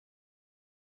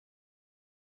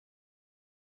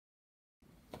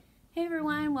Hey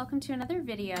everyone, welcome to another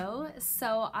video.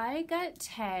 So I got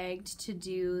tagged to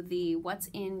do the What's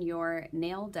in Your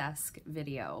Nail Desk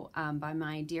video by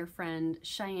my dear friend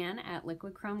Cheyenne at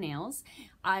Liquid Chrome Nails.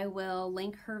 I will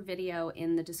link her video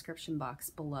in the description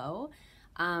box below.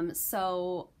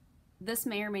 So this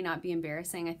may or may not be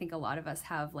embarrassing. I think a lot of us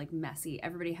have like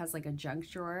everybody has like a junk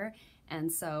drawer,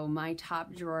 and so my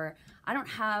top drawer, I don't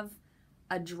have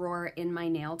a drawer in my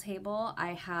nail table.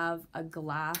 I have a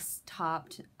glass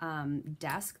topped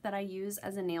desk that I use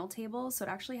as a nail table, so it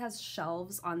actually has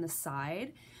shelves on the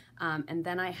side, and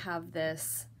then I have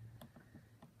this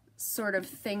sort of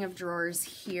thing of drawers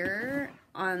here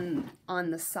on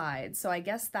the side. So I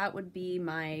guess that would be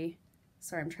my,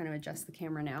 sorry, I'm trying to adjust the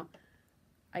camera now.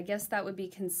 I guess that would be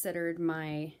considered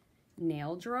my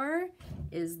nail drawer,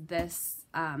 is this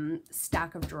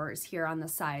stack of drawers here on the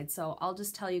side. So I'll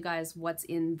just tell you guys what's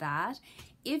in that.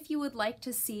 If you would like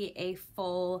to see a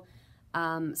full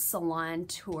salon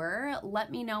tour,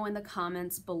 let me know in the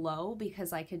comments below,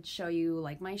 because I could show you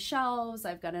like my shelves.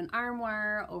 I've got an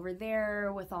armoire over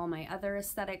there with all my other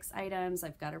aesthetics items.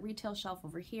 I've got a retail shelf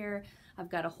over here.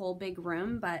 I've got a whole big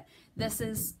room, but this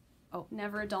is, oh,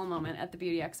 never a dull moment at the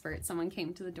Beauty Expert. Someone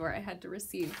came to the door. I had to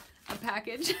receive a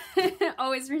package.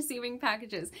 Always receiving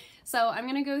packages. So I'm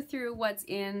going to go through what's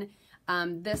in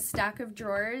this stack of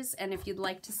drawers, and if you'd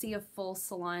like to see a full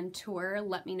salon tour,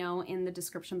 let me know in the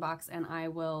description box and I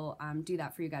will do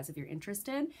that for you guys if you're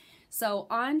interested. So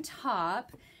on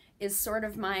top is sort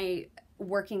of my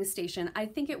working station. I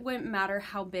think it wouldn't matter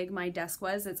how big my desk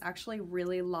was. It's actually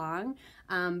really long.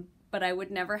 But I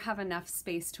would never have enough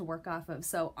space to work off of.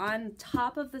 So on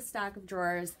top of the stack of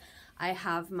drawers, I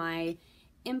have my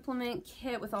implement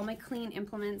kit with all my clean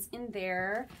implements in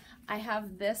there. I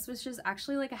have this, which is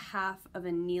actually like a half of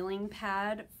a kneeling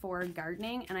pad for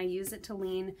gardening, and I use it to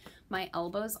lean my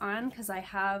elbows on because I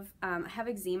have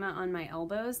eczema on my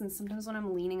elbows, and sometimes when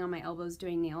I'm leaning on my elbows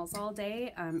doing nails all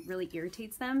day, it really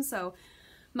irritates them. So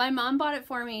my mom bought it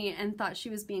for me and thought she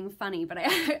was being funny, but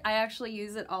I actually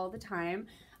use it all the time.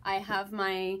 I have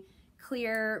my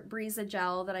clear Brisa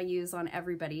gel that I use on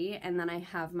everybody, and then I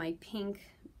have my pink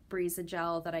Brisa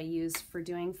gel that I use for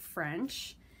doing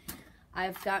French.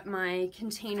 I've got my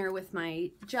container with my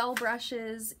gel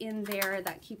brushes in there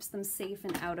that keeps them safe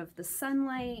and out of the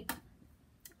sunlight.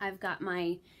 I've got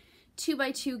my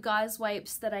 2x2 gauze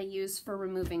wipes that I use for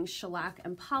removing shellac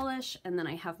and polish, and then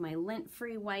I have my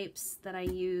lint-free wipes that I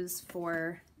use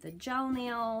for the gel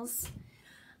nails.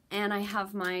 And I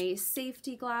have my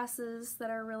safety glasses that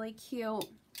are really cute.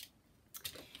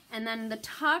 And then the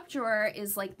top drawer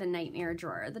is like the nightmare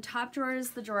drawer. The top drawer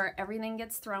is the drawer everything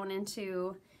gets thrown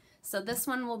into. So this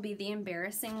one will be the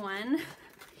embarrassing one.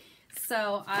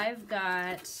 So I've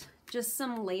got just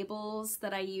some labels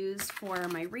that I use for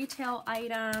my retail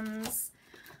items.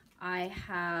 I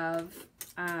have,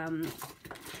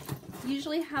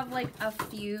 usually have like a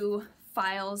few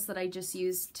files that I just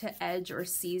use to edge or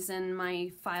season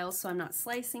my files so I'm not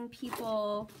slicing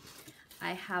people.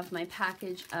 I have my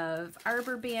package of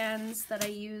arbor bands that I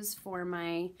use for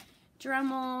my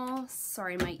Dremel,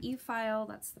 sorry, my e-file,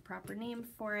 that's the proper name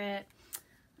for it.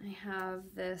 I have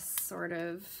this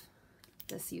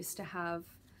this used to have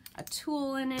a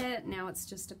tool in it, now it's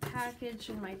just a package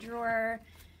in my drawer.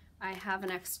 I have an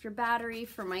extra battery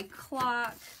for my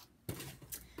clock.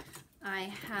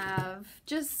 I have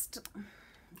just,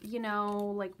 you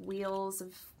know, like wheels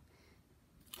of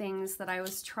things that I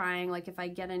was trying. Like if I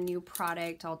get a new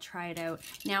product, I'll try it out.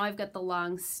 Now I've got the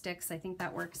long sticks. I think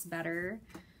that works better.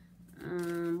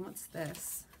 What's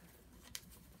this?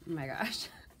 Oh my gosh.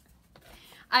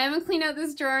 I haven't cleaned out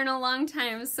this drawer in a long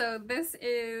time. So this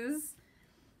is,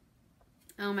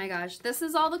 oh my gosh, this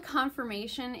is all the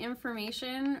confirmation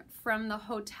information from the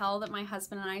hotel that my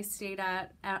husband and I stayed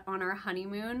at on our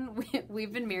honeymoon.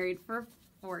 We've been married for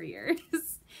 4 years.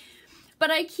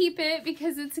 But I keep it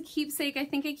because it's a keepsake. I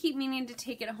think I keep meaning to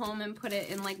take it home and put it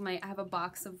in like I have a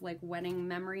box of like wedding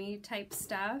memory type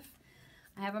stuff.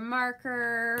 I have a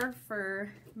marker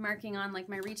for marking on like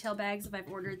my retail bags if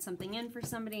I've ordered something in for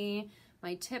somebody.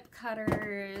 My tip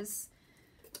cutters,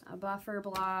 a buffer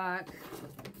block.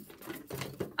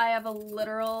 I have a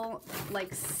literal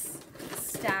like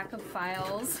stack of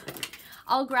files.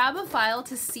 I'll grab a file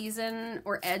to season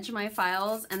or edge my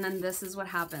files, and then this is what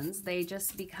happens. They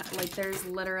just become like, there's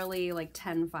literally like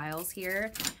 10 files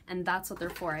here, and that's what they're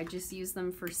for. I just use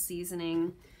them for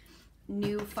seasoning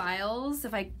new files.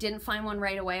 If I didn't find one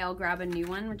right away, I'll grab a new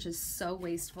one, which is so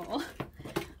wasteful.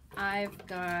 I've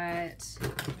got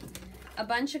a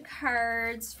bunch of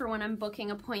cards for when I'm booking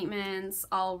appointments.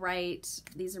 I'll write,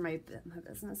 these are my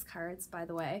business cards, by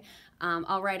the way.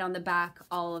 I'll write on the back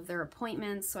all of their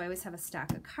appointments, so I always have a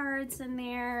stack of cards in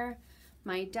there.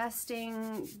 My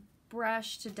dusting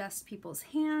brush to dust people's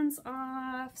hands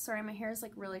off. Sorry, my hair is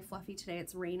like really fluffy today.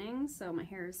 It's raining, so my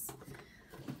hair's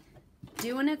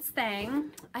doing its thing.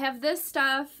 I have this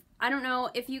stuff. I don't know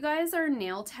if you guys are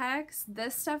nail techs,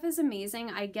 this stuff is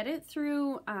amazing. I get it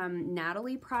through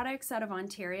Natalie Products out of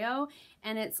Ontario,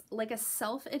 and it's like a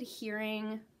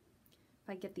self-adhering, if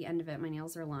I get the end of it, my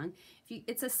nails are long.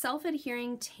 It's a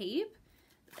self-adhering tape,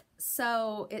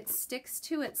 so it sticks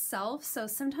to itself. So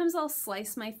sometimes I'll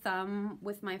slice my thumb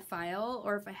with my file,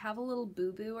 or if I have a little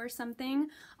boo-boo or something,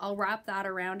 I'll wrap that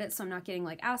around it so I'm not getting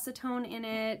like acetone in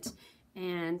it,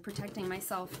 and protecting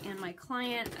myself and my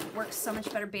client. It works so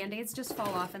much better. Band-Aids just fall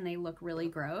off and they look really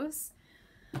gross.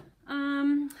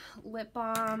 Lip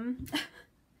balm,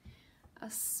 a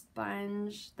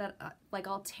sponge that like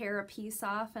I'll tear a piece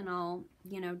off and I'll,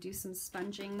 you know, do some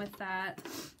sponging with that.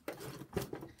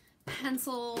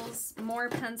 Pencils, more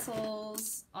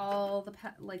pencils, all the,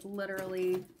 like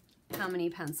literally how many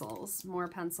pencils? More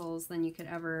pencils than you could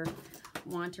ever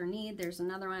want or need. There's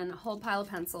another one, a whole pile of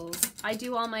pencils. I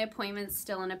do all my appointments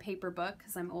still in a paper book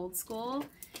because I'm old school.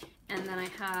 And then I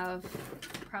have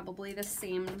probably the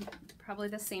same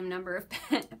number of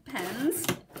pens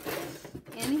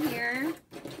in here.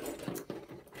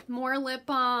 More lip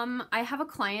balm. I have a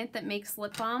client that makes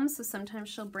lip balms, so sometimes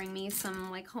she'll bring me some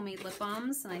like homemade lip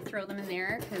balms and I throw them in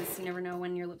there because you never know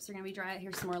when your lips are gonna be dry.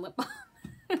 Here's some more lip balm.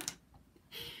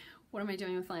 What am I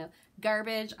doing with my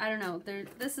garbage? I don't know.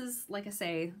 This is, like I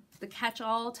say, the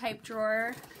catch-all type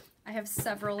drawer. I have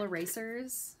several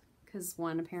erasers because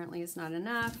one apparently is not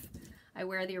enough. I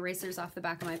wear the erasers off the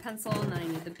back of my pencil and then I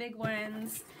need the big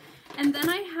ones. And then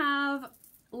I have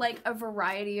like a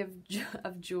variety of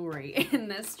jewelry in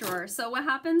this drawer. So what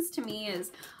happens to me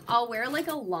is I'll wear like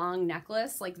a long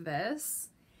necklace like this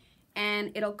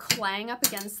and it'll clang up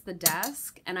against the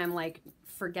desk and I'm like,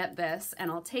 forget this, and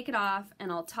I'll take it off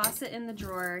and I'll toss it in the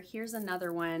drawer. Here's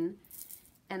another one,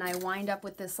 and I wind up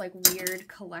with this like weird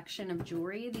collection of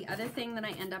jewelry. The other thing that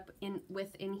I end up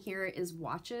with in here is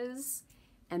watches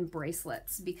and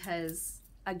bracelets because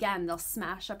again, they'll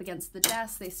smash up against the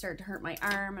desk, they start to hurt my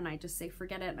arm, and I just say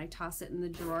forget it and I toss it in the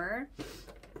drawer.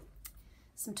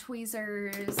 Some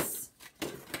tweezers,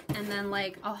 and then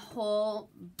like a whole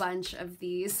bunch of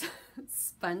these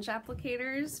sponge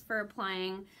applicators for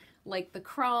applying like the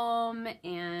chrome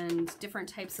and different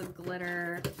types of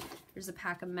glitter. There's a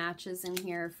pack of matches in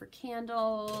here for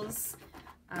candles,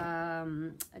 a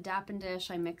Dap and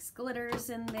Dish, I mix glitters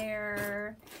in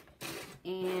there,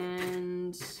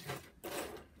 and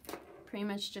pretty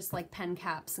much just like pen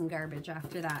caps and garbage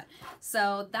after that.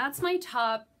 So that's my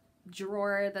top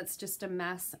drawer that's just a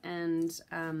mess and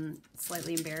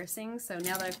slightly embarrassing. So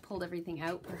now that I've pulled everything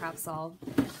out, perhaps I'll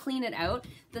clean it out.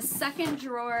 The second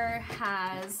drawer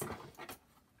has,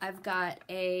 I've got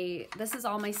this is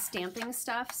all my stamping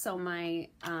stuff. So my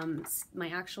my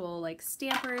actual like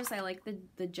stampers, I like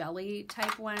the jelly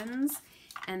type ones.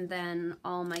 And then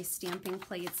all my stamping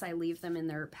plates, I leave them in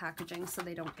their packaging so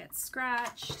they don't get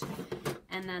scratched.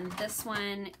 And then this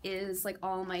one is like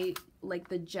all my, like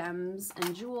the gems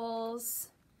and jewels,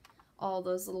 all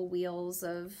those little wheels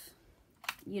of,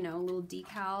 you know, little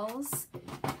decals.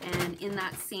 And in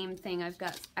that same thing, I've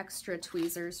got extra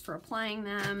tweezers for applying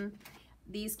them.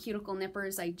 These cuticle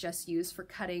nippers I just use for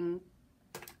cutting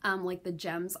like the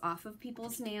gems off of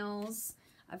people's nails.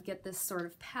 I've got this sort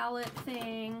of palette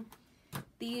thing.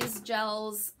 These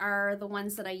gels are the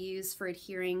ones that I use for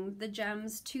adhering the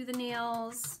gems to the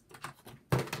nails.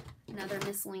 Another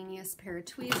miscellaneous pair of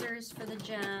tweezers for the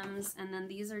gems. And then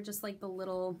these are just like the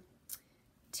little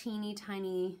teeny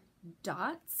tiny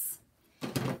dots.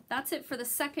 That's it for the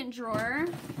second drawer.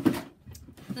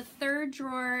 The third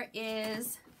drawer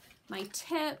is my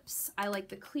tips. I like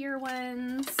the clear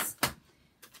ones.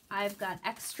 I've got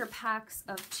extra packs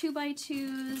of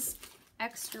 2x2s.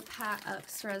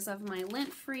 Extras of my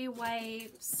lint-free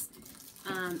wipes,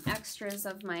 extras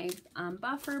of my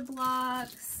buffer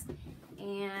blocks,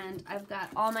 and I've got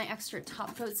all my extra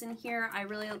top coats in here.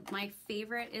 My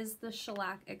favorite is the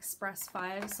Shellac Express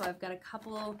 5, so I've got a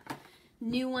couple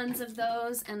new ones of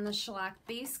those and the shellac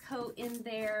base coat in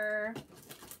there.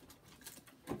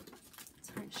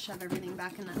 Sorry, shove everything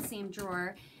back in that same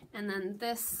drawer. And then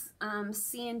this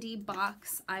C&D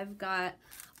box, I've got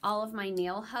all of my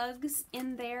nail hugs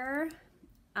in there.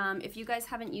 If you guys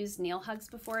haven't used nail hugs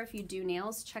before, if you do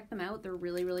nails, check them out. They're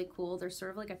really, really cool. They're sort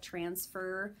of like a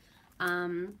transfer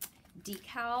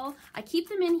decal. I keep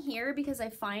them in here because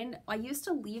I used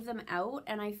to leave them out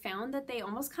and I found that they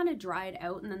almost kind of dried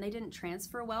out and then they didn't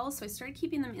transfer well, so I started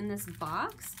keeping them in this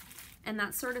box, and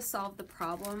that sort of solved the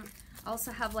problem. I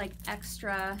also have like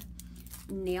extra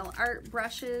nail art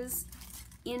brushes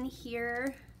in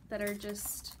here that are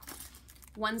just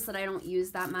ones that I don't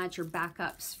use that much, or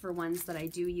backups for ones that I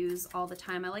do use all the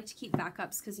time. I like to keep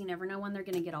backups because you never know when they're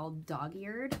gonna get all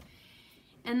dog-eared.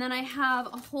 And then I have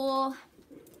a whole,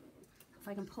 if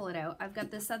I can pull it out, I've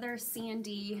got this other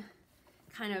C&D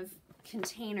kind of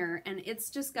container, and it's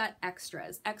just got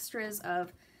extras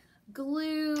of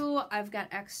glue, I've got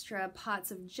extra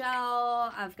pots of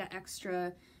gel, I've got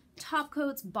extra top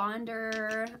coats,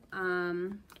 bonder,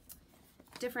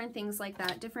 different things like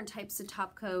that, different types of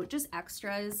top coat, just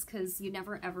extras, because you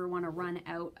never ever want to run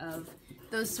out of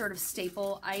those sort of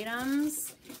staple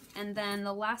items. And then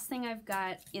the last thing I've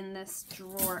got in this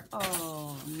drawer,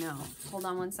 oh no, hold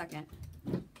on one second.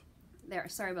 There,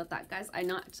 sorry about that, guys. I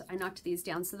knocked these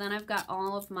down. So then I've got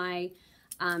all of my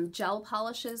gel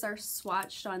polishes are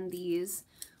swatched on these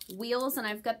wheels, and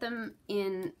I've got them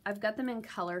in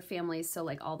color families. So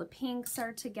like all the pinks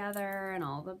are together, and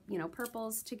all the, you know,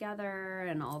 purples together,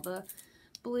 and all the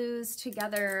blues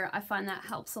together. I find that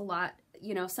helps a lot.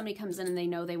 You know, if somebody comes in and they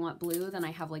know they want blue, then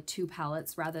I have like 2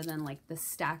 palettes rather than like the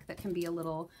stack that can be a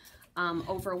little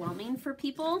overwhelming for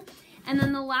people. And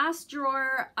then the last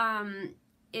drawer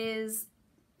is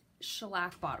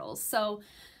shellac bottles. So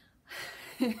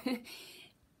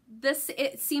this,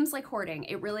 it seems like hoarding,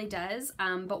 it really does,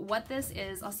 but what this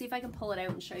is, I'll see if I can pull it out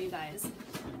and show you guys.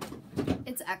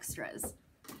 It's extras.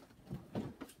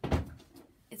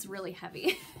 It's really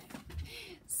heavy.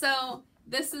 So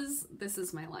this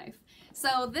is my life.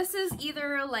 So this is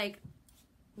either like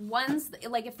ones,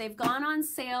 like if they've gone on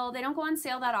sale, they don't go on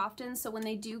sale that often, so when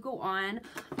they do go on,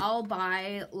 I'll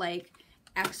buy like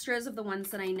extras of the ones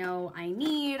that I know I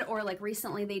need, or like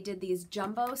recently they did these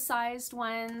jumbo sized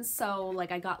ones, so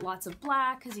like I got lots of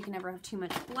black because you can never have too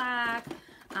much black.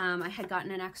 I had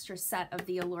gotten an extra set of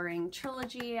the Alluring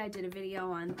Trilogy. I did a video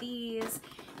on these.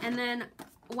 And then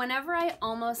whenever I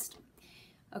almost,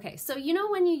 okay, so you know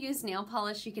when you use nail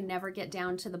polish, you can never get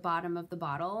down to the bottom of the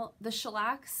bottle. The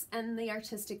shellacs and the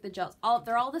artistic, the gels,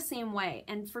 they're all the same way.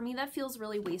 And for me, that feels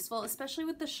really wasteful, especially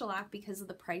with the shellac because of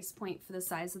the price point for the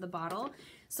size of the bottle.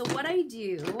 So what I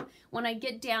do when I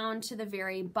get down to the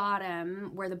very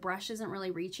bottom where the brush isn't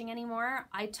really reaching anymore,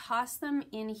 I toss them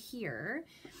in here,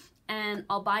 and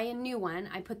I'll buy a new one.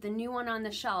 I put the new one on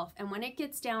the shelf, and when it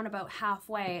gets down about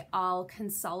halfway, I'll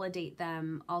consolidate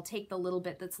them. I'll take the little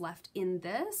bit that's left in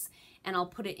this and I'll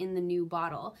put it in the new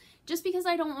bottle, just because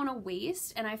I don't want to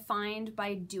waste, and I find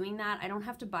by doing that I don't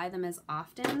have to buy them as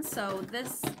often. So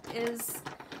this is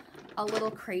a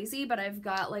little crazy, but I've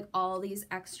got like all these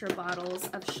extra bottles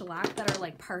of shellac that are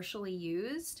like partially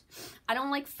used. I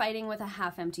don't like fighting with a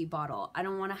half empty bottle. I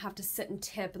don't want to have to sit and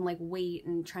tip and like wait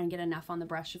and try and get enough on the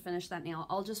brush to finish that nail.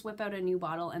 I'll just whip out a new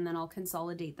bottle and then I'll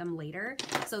consolidate them later.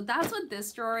 So that's what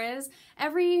this drawer is.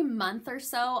 Every month or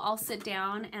so I'll sit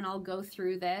down and I'll go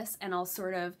through this, and I'll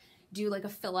sort of do like a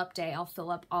fill up day. I'll fill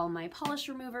up all my polish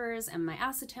removers and my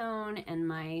acetone and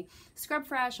my Scrub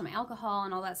Fresh and my alcohol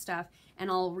and all that stuff, and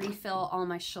I'll refill all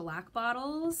my shellac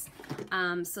bottles.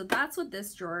 So that's what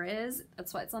this drawer is.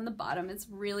 That's why it's on the bottom. It's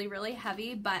really, really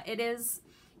heavy, but it is,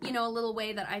 you know, a little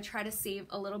way that I try to save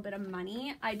a little bit of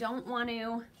money. I don't want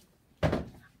to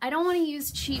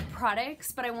use cheap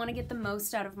products, but I want to get the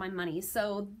most out of my money.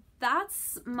 So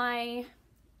that's my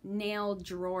nail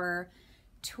drawer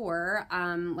tour.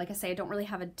 Like I say, I don't really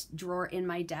have a drawer in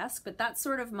my desk, but that's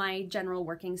sort of my general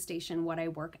working station, what I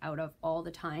work out of all the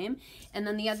time. And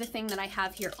then the other thing that I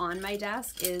have here on my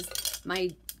desk is my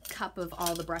cup of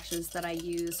all the brushes that I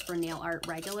use for nail art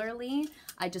regularly.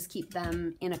 I just keep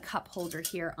them in a cup holder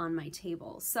here on my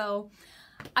table. So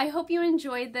I hope you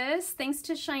enjoyed this. Thanks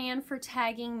to Cheyenne for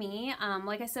tagging me.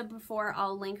 Like I said before,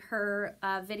 I'll link her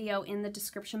video in the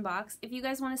description box. If you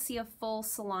guys want to see a full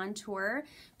salon tour,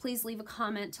 please leave a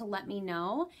comment to let me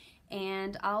know,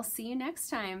 and I'll see you next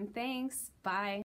time. Thanks. Bye.